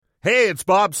Hey, it's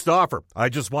Bob Stauffer. I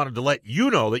just wanted to let you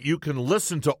know that you can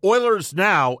listen to Oilers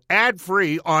Now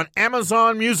ad-free on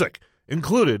Amazon Music,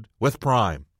 included with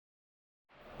Prime.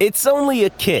 It's only a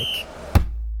kick,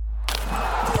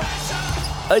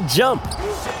 a jump,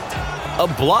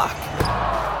 a block.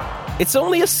 It's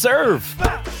only a serve.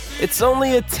 It's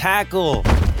only a tackle,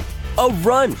 a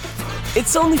run.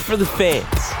 It's only for the fans.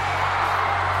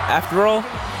 After all,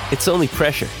 it's only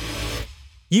pressure.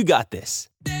 You got this.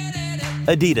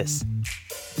 Adidas.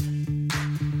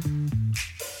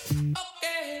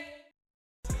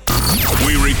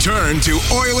 We return to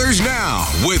Oilers Now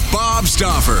with Bob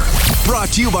Stauffer. Brought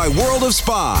to you by World of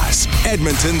Spas,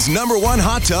 Edmonton's #1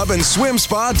 hot tub and swim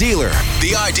spa dealer.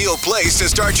 The ideal place to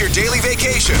start your daily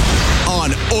vacation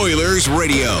on Oilers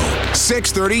Radio.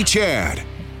 630 CHAD.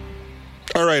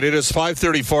 All right, it is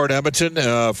 5:34 in Edmonton,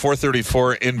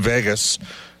 4:34 in Vegas.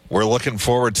 We're looking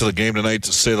forward to the game tonight,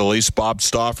 to say the least. Bob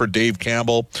Stauffer, Dave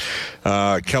Campbell,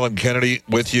 Kellen Kennedy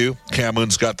with you.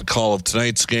 Cameron's got the call of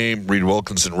tonight's game. Reed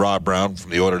Wilkinson, Rob Brown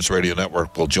from the Oilers Radio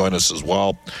Network will join us as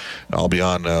well. I'll be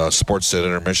on Sportsnet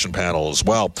Intermission panel as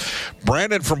well.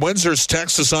 Brandon from Windsor's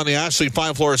texts us on the Ashley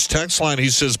Fine Floors text line. He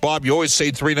says, Bob, you always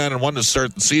say 3-9-1 to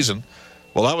start the season.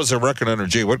 Well, that was a record under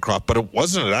Jay Woodcroft, but it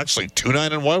wasn't it actually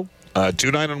 2-9-1?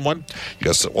 2-9-1?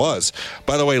 Yes, it was.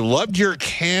 By the way, loved your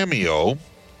cameo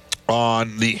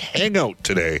on the Hangout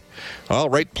today. Well,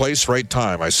 right place, right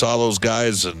time. I saw those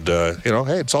guys and, hey,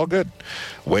 it's all good.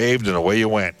 Waved and away you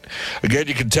went. Again,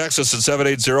 you can text us at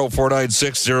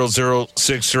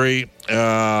 780-496-0063.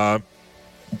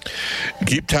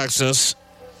 Keep texting us.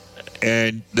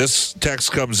 And this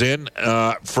text comes in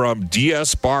from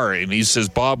DS Bar, and he says,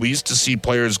 Bob, we used to see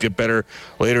players get better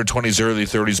later 20s, early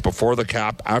 30s before the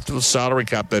cap. After the salary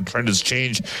cap, that trend has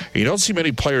changed. You don't see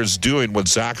many players doing what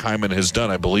Zach Hyman has done.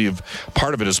 I believe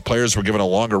part of it is players were given a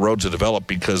longer road to develop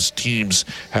because teams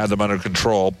had them under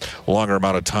control a longer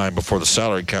amount of time before the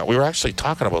salary cap. We were actually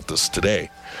talking about this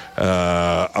today,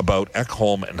 about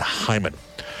Ekholm and Hyman.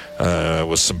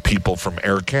 With some people from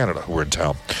Air Canada who were in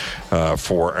town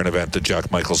for an event that Jack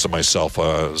Michaels and myself,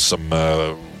 some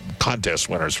contest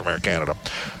winners from Air Canada.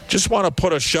 Just want to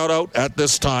put a shout out at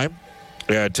this time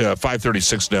at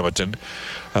 536 in Edmonton.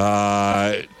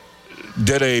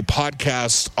 Did a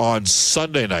podcast on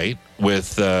Sunday night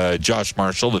with Josh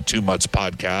Marshall, the 2 Months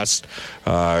podcast.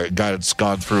 Guy that's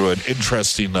gone through an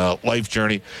interesting life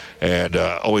journey, and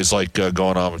always like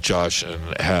going on with Josh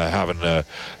and having a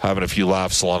few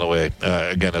laughs along the way.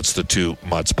 Again, it's the 2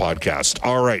 Months podcast.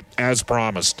 All right, as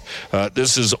promised,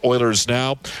 this is Oilers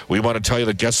Now. We want to tell you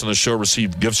that guests on the show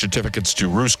receive gift certificates to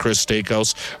Roost Chris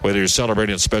Steakhouse. Whether you're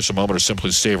celebrating a special moment or simply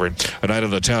savoring a night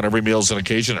in the town, every meal is an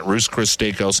occasion at Roost Chris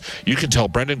Steakhouse. You can tell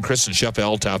Brendan, Chris, and Chef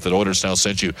Altaf that Oilers Now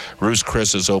sent you. Roost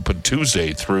Chris is open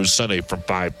Tuesday through Sunday from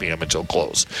 5 p.m. until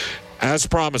close. As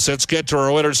promised, let's get to our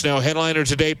Oilers Now headliner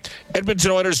today.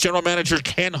 Edmonton Oilers General Manager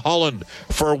Ken Holland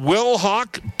for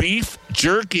Wilhock Beef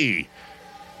Jerky.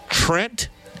 Trent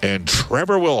and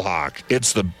Trevor Wilhock.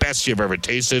 It's the best you've ever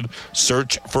tasted.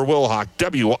 Search for Wilhock,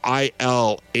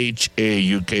 Wilhauk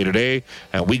today.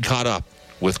 And we caught up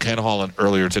with Ken Holland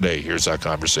earlier today. Here's that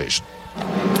conversation.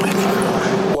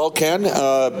 Well, Ken,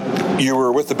 you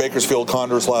were with the Bakersfield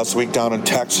Condors last week down in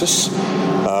Texas.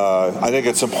 I think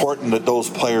it's important that those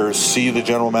players see the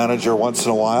general manager once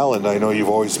in a while, and I know you've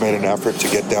always made an effort to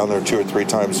get down there 2 or 3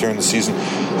 times during the season.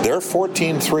 They're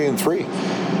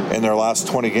 14-3-3 in their last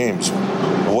 20 games.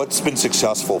 What's been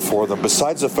successful for them,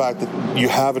 besides the fact that you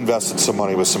have invested some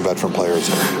money with some veteran players?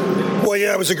 Well,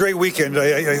 yeah, it was a great weekend.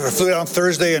 I flew down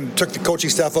Thursday and took the coaching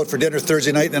staff out for dinner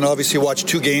Thursday night, and then obviously watched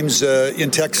 2 games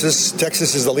in Texas.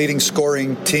 Texas is the leading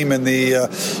scoring team in the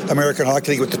American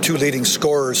Hockey League with the 2 leading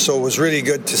scorers, so it was really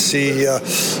good to see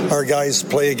our guys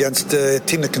play against a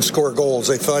team that can score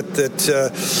goals. I thought that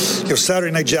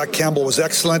Saturday night Jack Campbell was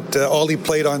excellent. Ollie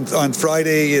played on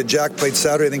Friday. Jack played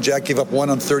Saturday. I think Jack gave up 1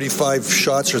 on 35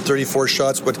 shots or 34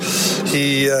 shots, but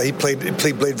he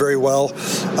played very well.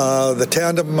 The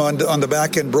tandem on the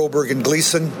back end, Broberg and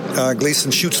Gleason.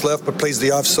 Gleason shoots left but plays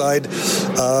the offside.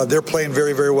 They're playing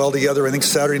very, very well together. I think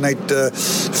Saturday night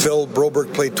Phil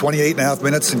Broberg played 28 and a half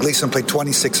minutes and Gleason played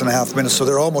 26 and a half minutes, so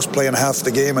they're almost playing half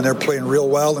the game, and they're playing real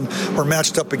well. And we're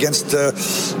matched up against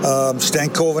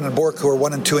Stankoven and Bork, who are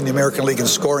 1 and 2 in the American League in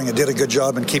scoring, and did a good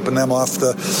job in keeping them off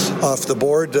the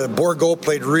board. Borgo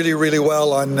played really, really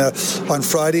well on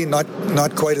Friday, not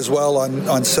quite as well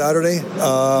on Saturday.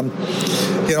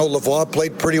 Lavoie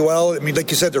played pretty well. I mean, like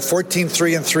you said, they're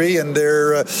 14-3-3, and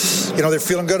they're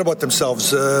feeling good about themselves.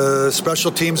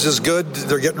 Special teams is good.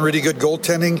 They're getting really good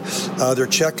goaltending. They're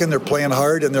checking. They're playing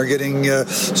hard, and they're getting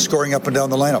scoring up and down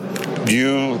the lineup.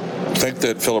 You think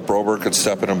that Philip Broberg could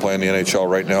step in and play in the NHL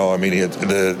right now? I mean,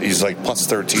 he's like plus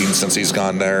 13 since he's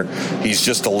gone there. He's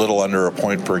just a little under a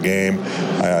point per game.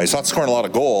 He's not scoring a lot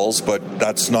of goals, but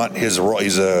that's not his role.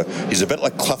 He's a bit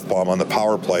like Clefbaum on the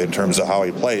power play in terms of how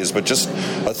he plays. But just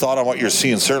a thought on what you're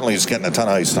seeing. Certainly, he's getting a ton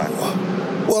of ice time.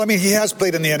 Well, I mean, he has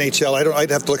played in the NHL.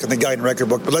 I'd have to look at the guide and record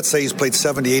book, but let's say he's played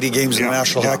 70, 80 games in the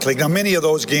National Hockey League. Now, many of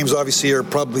those games, obviously, are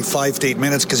probably 5 to 8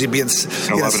 minutes because he'd be in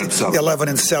 11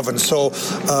 and 7. So,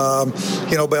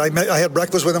 but I had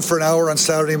breakfast with him for an hour on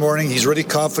Saturday morning. He's really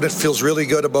confident, feels really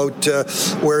good about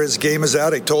where his game is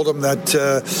at. I told him that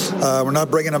we're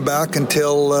not bringing him back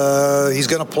until he's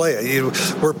going to play.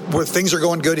 Where things are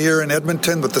going good here in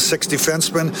Edmonton with the 6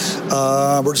 defensemen,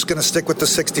 we're just going to stick with the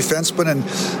 6 defensemen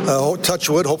and touch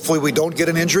wood. Hopefully we don't get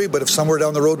an injury, but if somewhere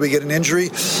down the road we get an injury,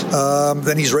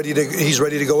 then he's ready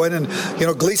to go in. And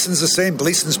Gleason's the same.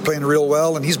 Gleason's playing real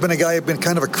well, and he's been a guy who's been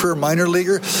kind of a career minor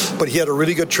leaguer, but he had a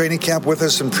really good training camp with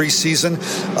us in preseason.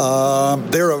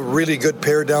 They're a really good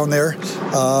pair down there.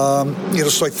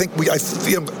 So I think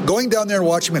going down there and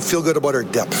watching him and feel good about our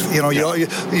depth.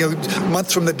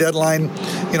 Month from the deadline,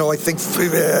 I think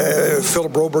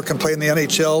Philip Broberg can play in the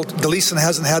NHL. Gleason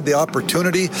hasn't had the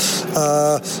opportunity,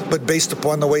 but based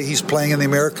upon the way he's playing in the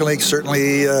American League,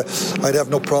 certainly I'd have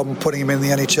no problem putting him in the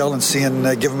NHL and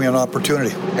giving me an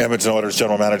opportunity. Edmonton Oilers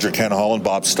General Manager Ken Holland,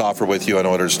 Bob Stauffer with you on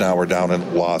Oilers Now. We're down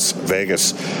in Las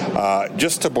Vegas.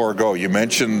 Just to Bourgault, you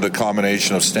mentioned the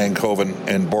combination of Stankoven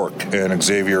and Bourque, and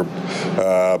Xavier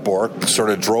Bourque sort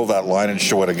of drove that line and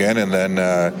show it again, and then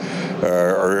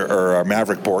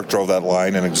Maverick Bourque drove that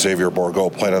line, and Xavier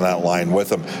Bourgault played on that line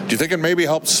with him. Do you think it maybe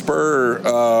helped spur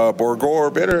Bourgault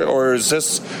a bit, or has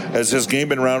his game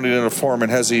been rounded into form,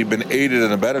 and has he been aided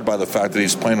and abetted by the fact that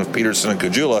he's playing with Peterson and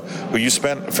Kajula, who you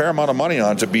spent a fair amount of money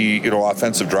on to be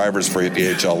offensive drivers for you at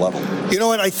the AHL level?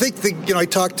 And I think I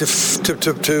talked to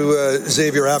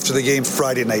Xavier after the game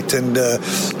Friday night, and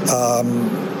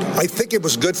I think it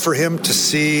was good for him to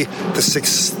see the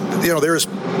 6. There's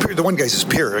the one guy's his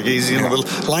peer. He's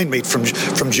the line mate from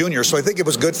junior. So I think it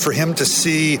was good for him to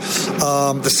see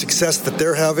the success that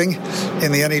they're having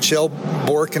in the NHL,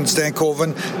 Bourque and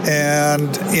Stankoven,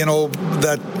 and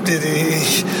that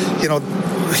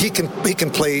he can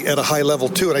play at a high level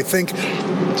too. And I think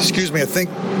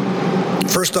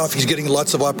first off, he's getting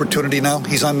lots of opportunity now.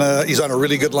 He's on a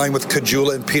really good line with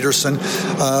Kajula and Peterson.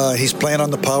 He's playing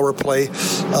on the power play.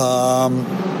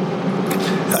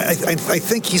 I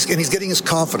think he's getting his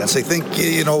confidence. I think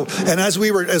and as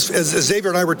Xavier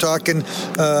and I were talking,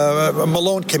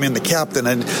 Malone came in, the captain,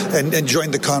 and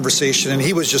joined the conversation, and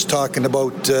he was just talking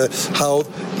about how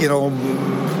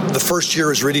the first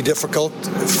year is really difficult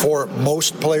for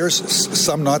most players,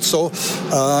 some not so.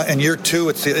 And year 2,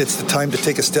 it's the time to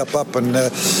take a step up. And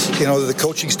the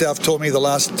coaching staff told me the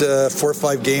last 4 or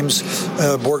 5 games,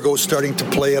 Bourgault's starting to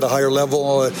play at a higher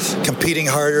level, competing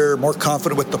harder, more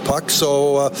confident with the puck.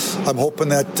 So I'm hoping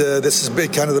that this is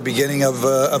kind of the beginning of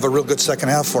a real good second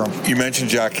half for him. You mentioned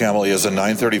Jack Campbell. He has a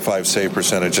 .935 save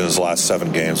percentage in his last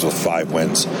 7 games with 5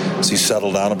 wins. Has he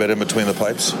settled down a bit in between the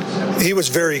pipes? He was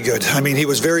very good. I mean, he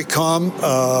was very calm.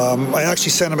 I actually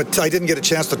sent him I didn't get a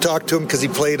chance to talk to him because he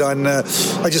played on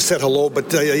I just said hello,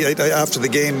 but after the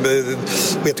game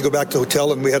we had to go back to the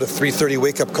hotel, and we had a 3:30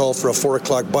 wake-up call for a 4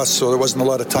 o'clock bus, so there wasn't a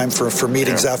lot of time for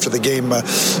meetings after the game, but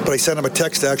I sent him a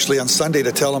text actually on Sunday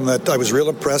to tell him that I was real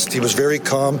impressed. He was very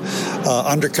calm,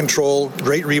 under control,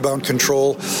 great rebound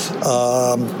control.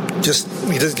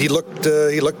 He looked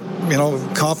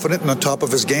confident and on top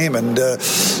of his game, and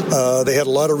they had a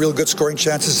lot of real good scoring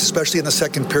chances, especially in the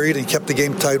second period. He kept the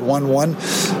game tied 1-1.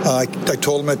 I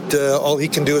told him that all he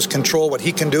can do is control what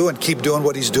he can do and keep doing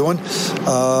what he's doing.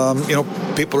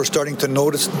 People are starting to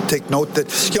take note that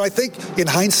I think in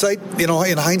hindsight,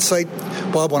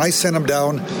 Bob, when I sent him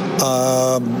down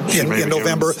in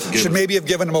November, should maybe have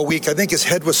given him a week. I think his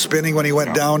head was spinning when he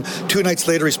went down. 2 nights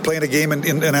later, he's playing a game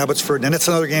in Abbotsford, and it's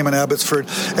another game in Abbotsford,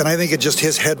 and I think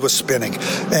his head was spinning,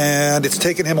 and it's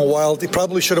taken him a while. He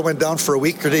probably should have went down for a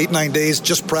week or 8-9 days,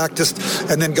 just practiced,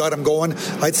 and then got him going.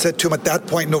 I'd said to him at that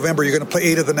point in November, you're going to play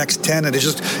 8 of the next 10, and I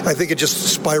think it just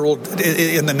spiraled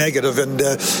in the negative, and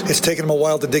it's taken him a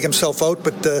while to dig himself out.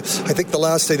 But I think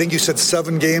you said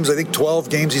 7 games. I think 12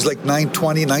 games. He's like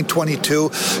 920,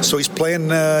 922. So he's playing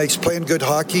good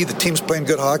hockey. The team's playing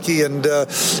good hockey, and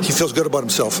he feels good about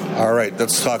himself. All right,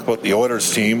 let's talk about the Oilers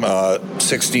team.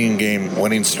 16-game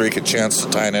winning streak, a chance to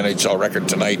tie an NHL record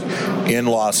tonight in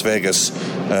Las Vegas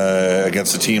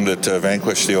against a team that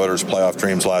vanquished the Oilers' playoff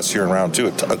dreams last year in round 2.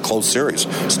 A close series.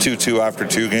 It's 2-2 after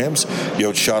 2 games.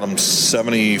 Yote shot them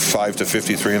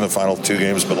 75-53 in the final 2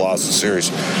 games, but lost the series.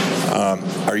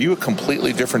 Are you a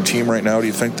completely different team right now, do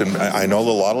you think? I know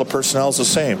a lot of the personnel is the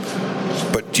same,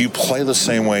 but do you play the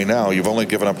same way now? You've only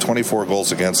given up 24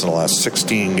 goals against in the last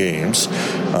 16 games.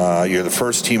 You're the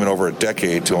first team in over a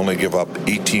decade to only give up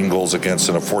 18 goals against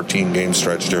in a 14-game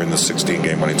stretch during the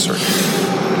 16-game winning streak.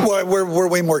 Well, we're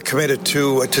way more committed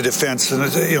to defense,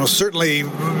 and certainly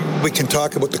we can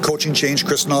talk about the coaching change,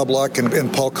 Chris Knobloch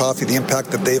and Paul Coffey, the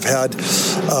impact that they've had.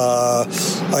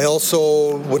 I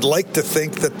also would like to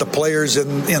think that the players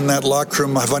in that locker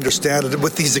room have understood it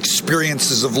with these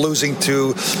experiences of losing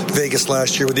to Vegas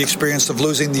last year, with the experience of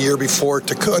losing the year before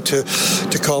to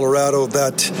Colorado,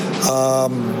 that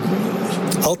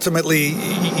ultimately,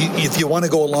 if you want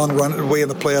to go a long way in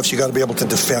the playoffs, you got to be able to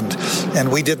defend.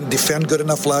 And we didn't defend good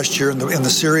enough last year in the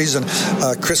series. And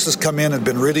Chris has come in and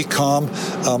been really calm.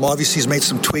 Obviously, he's made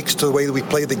some tweaks to the way that we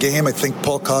play the game. I think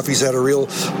Paul Coffey's had a real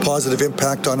positive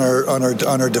impact on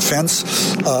our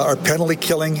defense. Our penalty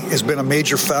killing has been a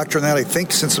major factor in that. I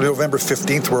think since November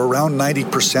 15th, we're around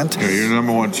 90%. Yeah, you're the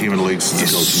number one team in the league since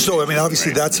the coaching. So I mean,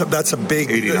 obviously, that's a big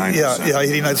 89%. Yeah,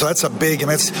 89. So that's a big. I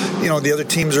mean, it's the other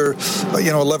teams are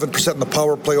 11% in the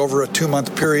power play over a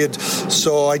 2-month period.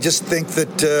 So I just think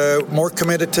that more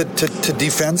committed to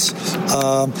defense.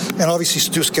 And obviously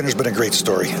Stu Skinner's been a great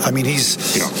story. I mean, he's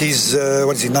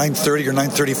what is he, 930 or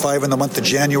 935 in the month of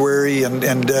January, and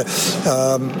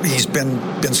he's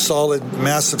been solid,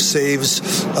 massive saves,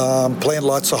 playing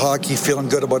lots of hockey, feeling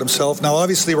good about himself. Now,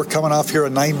 obviously, we're coming off here a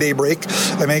 9-day break.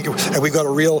 I mean, and we've got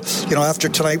a real, after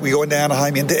tonight, we go into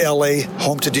Anaheim, into LA,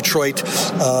 home to Detroit.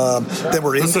 Then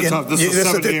we're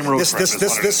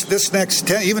this next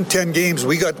 10 games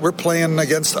we're playing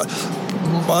against.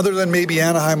 Other than maybe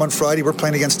Anaheim on Friday, we're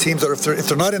playing against teams that if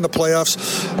they're not in the playoffs,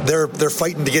 they're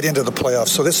fighting to get into the playoffs.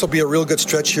 So this will be a real good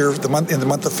stretch here in the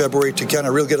month of February to kind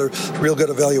of get a real good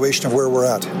evaluation of where we're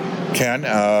at. Ken,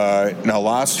 now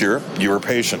last year you were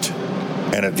patient,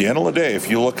 and at the end of the day, if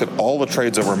you look at all the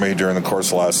trades that were made during the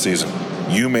course of last season,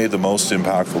 you made the most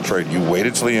impactful trade. You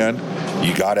waited till the end.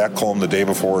 You got Ekholm the day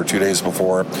before or 2 days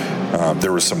before.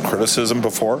 There was some criticism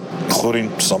before,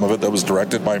 including some of it that was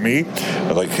directed by me.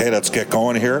 Like, hey, let's get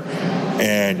going here.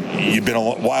 And you've been a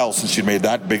while since you made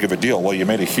that big of a deal. Well, you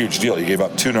made a huge deal. You gave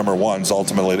up 2 number ones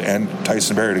ultimately, and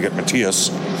Tyson Barrie to get Matthias.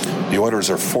 The Oilers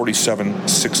are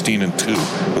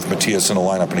 47-16-2 with Matthias in the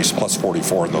lineup, and he's plus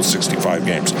 44 in those 65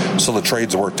 games. So the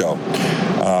trades worked out.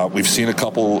 We've seen a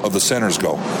couple of the centers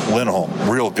go. Lindholm,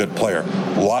 real good player.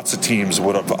 Lots of teams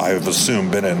would have, I have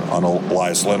assumed, been in on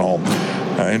Elias Lindholm.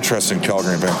 Interesting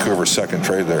Calgary and Vancouver second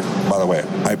trade there. By the way,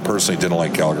 I personally didn't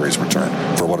like Calgary's return,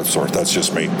 for what it's worth. That's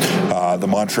just me. The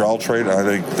Montreal trade, I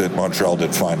think that Montreal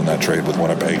did fine in that trade with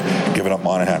Winnipeg, giving up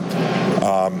Monahan.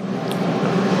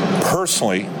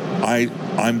 Personally,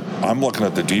 I'm looking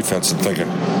at the defense and thinking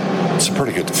it's a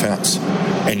pretty good defense,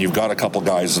 and you've got a couple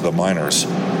guys of the minors.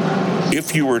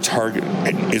 If you were target,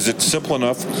 is it simple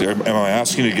enough? Am I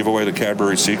asking you to give away the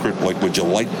Cadbury secret? Like, would you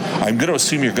like? I'm going to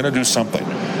assume you're going to do something.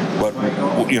 But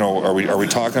are we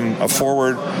talking a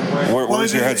forward?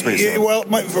 Where's your headspace? Well,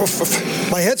 my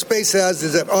headspace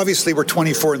is that obviously we're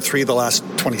 24-3 the last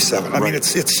 27. I mean,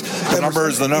 it's the number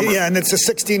is the number. Yeah, and it's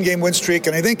a 16-game win streak,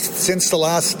 and I think since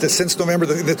November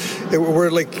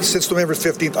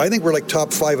 15th, I think we're like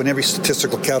top 5 in every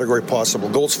statistical category possible: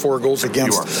 goals for, goals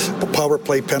against, power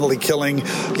play, penalty killing,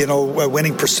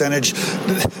 winning percentage.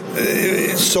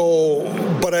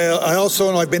 But I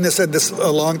also know I've been said this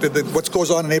along that what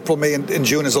goes on in April, May, and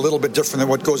June is a little bit different than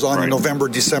what goes on in November,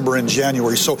 December, and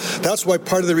January. So that's why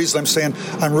part of the reason I'm saying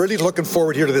I'm really looking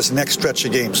forward here to this next stretch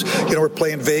of games. We're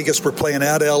playing Vegas, we're playing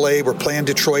at LA, we're playing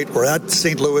Detroit, we're at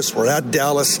St. Louis, we're at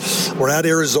Dallas, we're at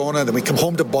Arizona, then we come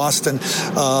home to Boston.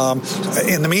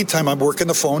 In the meantime, I'm working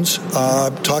the phones,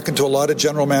 talking to a lot of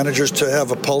general managers to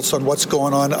have a pulse on what's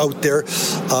going on out there.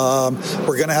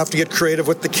 We're going to have to get creative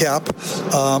with the cap.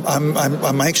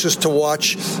 I'm anxious to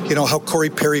watch, how Corey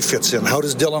Perry fits in. How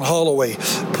does Dylan Holloway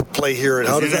play here? And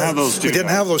how we didn't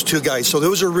have those two guys. So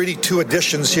those are really 2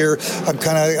 additions here.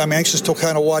 I'm anxious to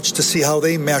kind of watch to see how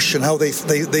they mesh and how they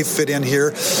fit in here.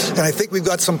 And I think we've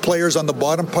got some players on the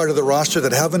bottom part of the roster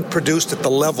that haven't produced at the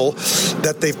level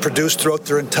that they've produced throughout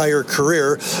their entire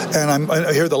career. And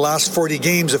I hear the last 40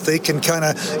 games, if they can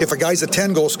if a guy's a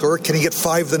 10-goal scorer, can he get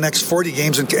 5 the next 40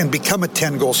 games and become a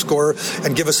 10-goal scorer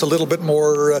and give us a little bit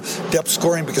more depth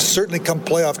scoring, because certainly come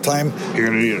playoff time, You're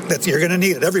going to need it. you're going to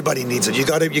need it. Everybody needs it. You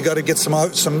got to get some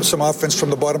offense from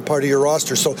the bottom part of your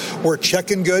roster. So we're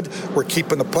checking good. We're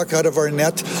keeping the puck out of our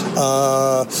net,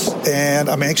 and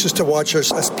I'm anxious to watch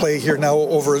us play here now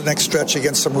over the next stretch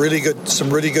against some really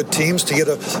good teams to get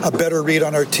a better read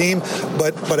on our team.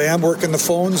 But I am working the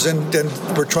phones, and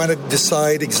we're trying to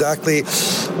decide exactly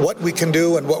what we can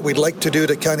do and what we'd like to do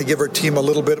to kind of give our team a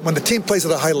little bit. When the team plays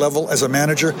at a high level as a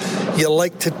manager, you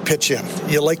like to pitch in.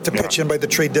 You like to pitch in by the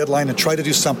trade deadline and try to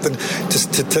do something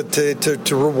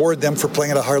to reward them for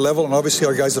playing at a higher level. And obviously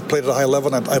our guys have played at a high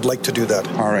level, and I'd like to do that.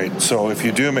 All right. So if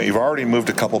you do, you've already moved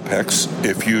a couple picks.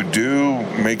 If you do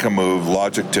make a move,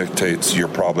 logic dictates you're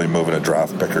probably moving a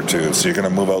draft pick or two. So you're going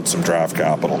to move out some draft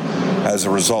capital. As a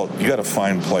result, you got to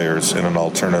find players in an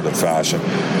alternative fashion.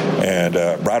 And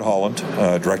Brad Holland,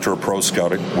 director of pro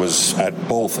scouting, was at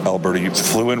both Alberta. He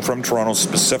flew in from Toronto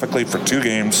specifically for 2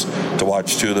 games to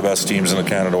watch 2 of the best teams in the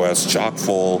Canada West, chock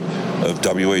full of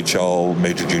WHL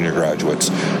major junior graduates.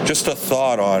 Just a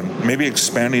thought on maybe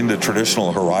expanding the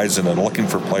traditional horizon and looking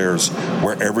for players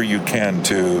wherever you can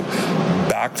to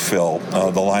backfill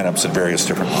the lineups at various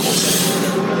different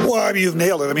levels. Well, I mean, you've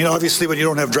nailed it. I mean, obviously, when you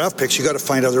don't have draft picks, you got to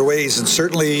find other ways, and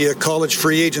certainly college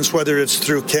free agents, whether it's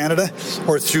through Canada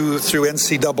or through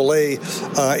NCAA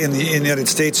in the United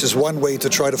States, is one way to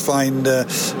try to find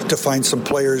some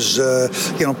players.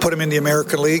 Put them in the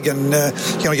American League, and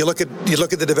you look at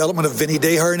the development of Vinny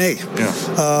Desharnais.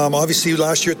 Yeah. Obviously,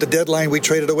 last year at the deadline, we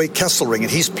traded away Kesselring,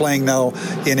 and he's playing now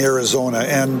in Arizona.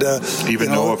 And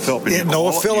even Noah Phillip.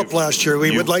 Noah Phillip last year,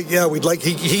 we'd like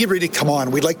he really come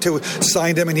on. We'd like to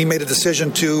sign him, and he made a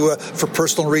decision for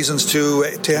personal reasons to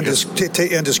end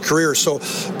his career. So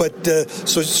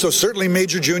certainly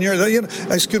major junior.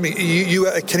 Excuse me, you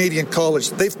at Canadian college,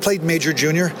 they've played major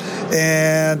junior,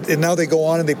 and now they go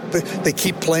on and they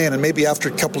keep playing, and maybe after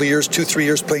a couple of years, 2-3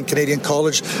 years playing Canadian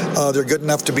college, they're good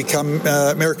enough to become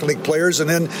American League players. And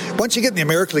then once you get in the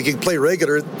American League, you can play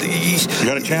regular.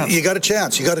 You got a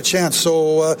chance.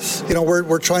 So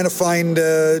we're trying to find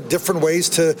different ways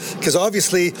to, because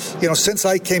obviously since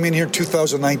I came in here in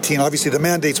 2019, obviously the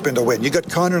mandate's been to win. You got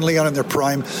Connor and Leon in their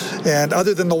prime, and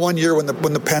other than the 1 year when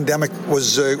the pandemic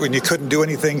was when you couldn't do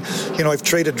anything, I've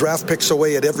traded draft picks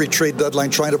away at every trade deadline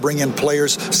trying to bring in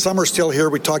players. Some are still here.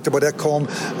 We talked about Ekholm.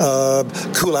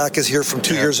 Kulak is here from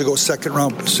 2 years ago, second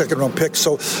round pick.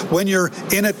 So when you're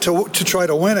in it to try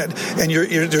to win it, and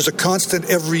there's a constant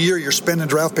every year you're spending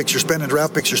draft picks,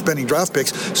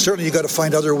 certainly you got to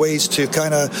find other ways to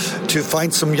to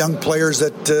find some young players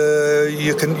that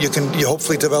you can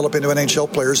hopefully develop into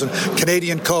NHL players. And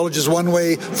Canadian college is one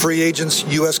way, free agents,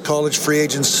 U.S. college free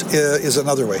agents is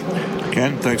another way.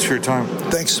 Ken, thanks for your time.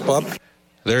 Thanks, Bob.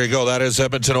 There you go. That is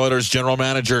Edmonton Oilers general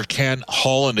manager Ken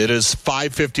Holland. It is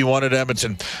 5:51 at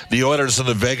Edmonton. The Oilers and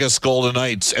the Vegas Golden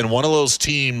Knights. And one of those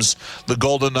teams, the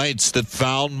Golden Knights, that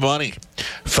found money,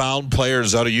 found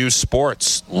players out of youth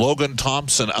sports. Logan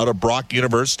Thompson out of Brock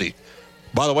University.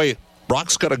 By the way,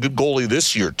 Brock's got a good goalie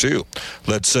this year, too.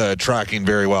 That's tracking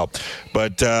very well.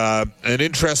 But an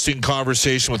interesting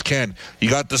conversation with Ken. You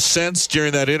got the sense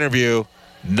during that interview,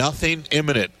 nothing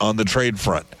imminent on the trade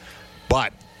front.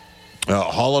 But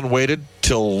Holland waited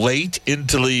till late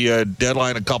into the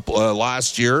deadline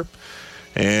last year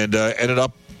and ended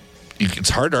up, it's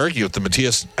hard to argue with the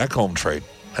Matthias Ekholm trade.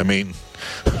 I mean,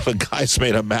 the guy's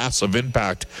made a massive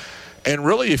impact. And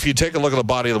really, if you take a look at the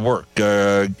body of the work,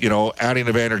 adding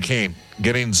Evander Kane,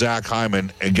 getting Zach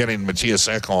Hyman, and getting Matthias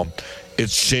Ekholm,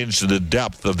 it's changed the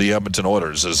depth of the Edmonton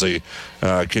Oilers as they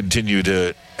continue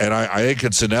to. And I think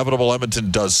it's inevitable Edmonton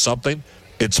does something.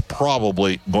 It's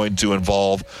probably going to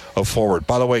involve a forward.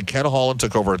 By the way, Ken Holland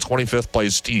took over a 25th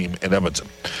place team in Edmonton.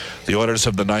 The Oilers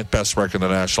have the 9th best record in the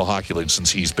National Hockey League since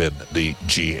he's been the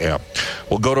GM.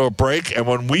 We'll go to a break, and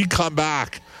when we come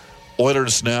back,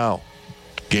 Oilers Now.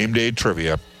 Game Day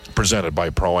Trivia, presented by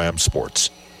Pro-Am Sports.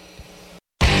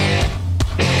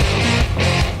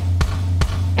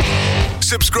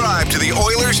 Subscribe to the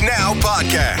Oilers Now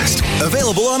podcast.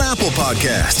 Available on Apple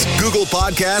Podcasts, Google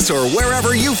Podcasts, or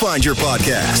wherever you find your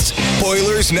podcasts.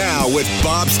 Oilers Now with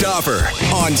Bob Stauffer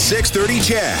on 630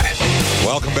 CHED.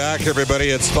 Welcome back, everybody.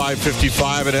 It's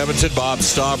 5:55 in Edmonton. Bob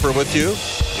Stauffer with you,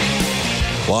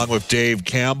 along with Dave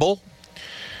Campbell,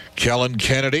 Kellen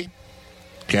Kennedy.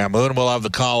 Cam Moon will have the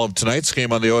call of tonight's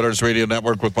game on the Oilers Radio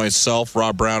Network with myself,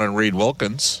 Rob Brown, and Reed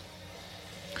Wilkins.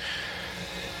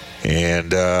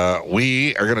 And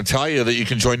we are going to tell you that you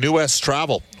can join New West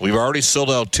Travel. We've already sold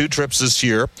out 2 trips this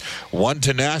year, one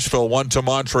to Nashville, one to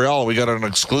Montreal. We got an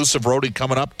exclusive roadie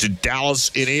coming up to Dallas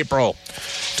in April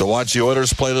to watch the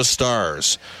Oilers play the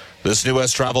Stars. This New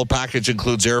West travel package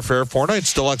includes airfare, 4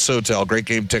 nights, deluxe hotel, great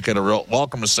game ticket, a real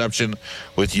welcome reception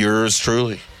with yours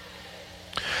truly.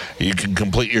 You can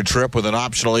complete your trip with an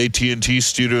optional AT&T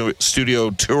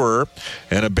studio tour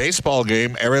and a baseball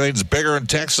game. Everything's bigger in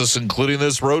Texas, including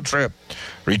this road trip.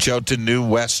 Reach out to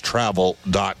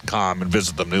newwesttravel.com and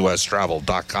visit them,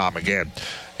 newwesttravel.com again.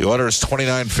 The order is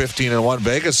 29-15-1.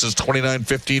 Vegas is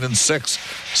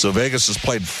 29-15-6. So Vegas has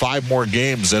played 5 more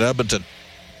games than Edmonton.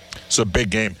 It's a big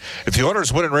game. If the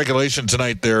Oilers win in regulation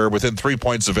tonight, they're within 3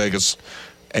 points of Vegas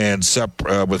and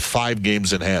with 5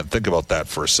 games in hand. Think about that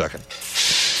for a second.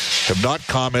 Have not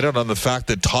commented on the fact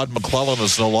that Todd McClellan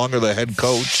is no longer the head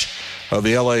coach of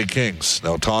the LA Kings.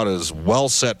 Now, Todd is well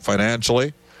set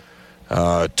financially.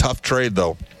 Tough trade,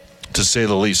 though, to say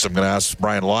the least. I'm going to ask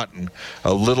Brian Lawton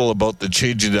a little about the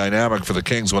changing dynamic for the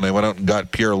Kings when they went out and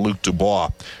got Pierre-Luc Dubois,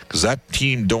 because that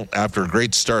team after a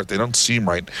great start, they don't seem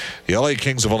right. The LA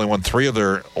Kings have only won 3 of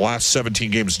their last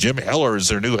 17 games. Jim Heller is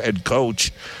their new head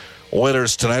coach.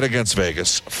 Oilers tonight against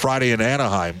Vegas, Friday in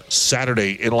Anaheim,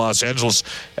 Saturday in Los Angeles,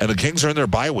 and the Kings are in their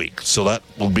bye week, so that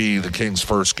will be the Kings'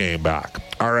 first game back.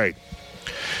 All right.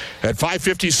 At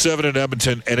 5:57 in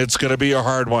Edmonton, and it's going to be a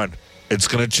hard one. It's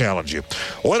going to challenge you.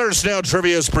 Oilers Now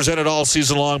Trivia is presented all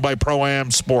season long by Pro-Am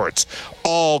Sports.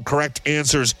 All correct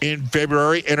answers in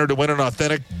February. Enter to win an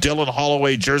authentic Dylan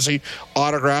Holloway jersey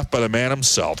autographed by the man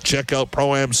himself. Check out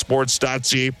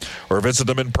proamsports.ca or visit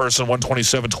them in person,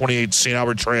 12728 St.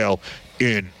 Albert Trail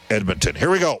in Edmonton. Here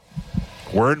we go.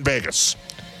 We're in Vegas.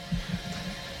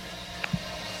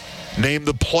 Name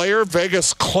the player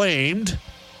Vegas claimed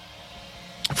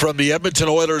from the Edmonton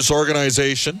Oilers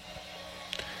organization,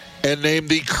 and name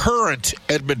the current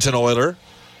Edmonton Oiler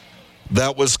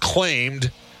that was claimed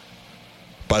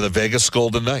by the Vegas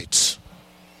Golden Knights.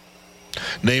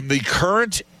 Name the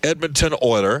current Edmonton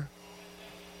Oiler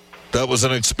that was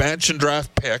an expansion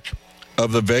draft pick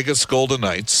of the Vegas Golden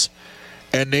Knights,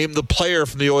 and name the player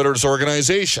from the Oilers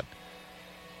organization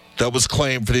that was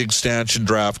claimed for the expansion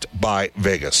draft by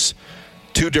Vegas.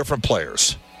 2 different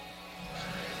players.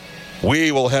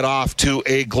 We will head off to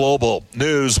a global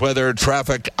news weather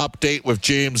traffic update with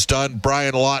James Dunn,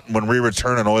 Brian Lawton when we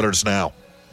return on Oilers Now.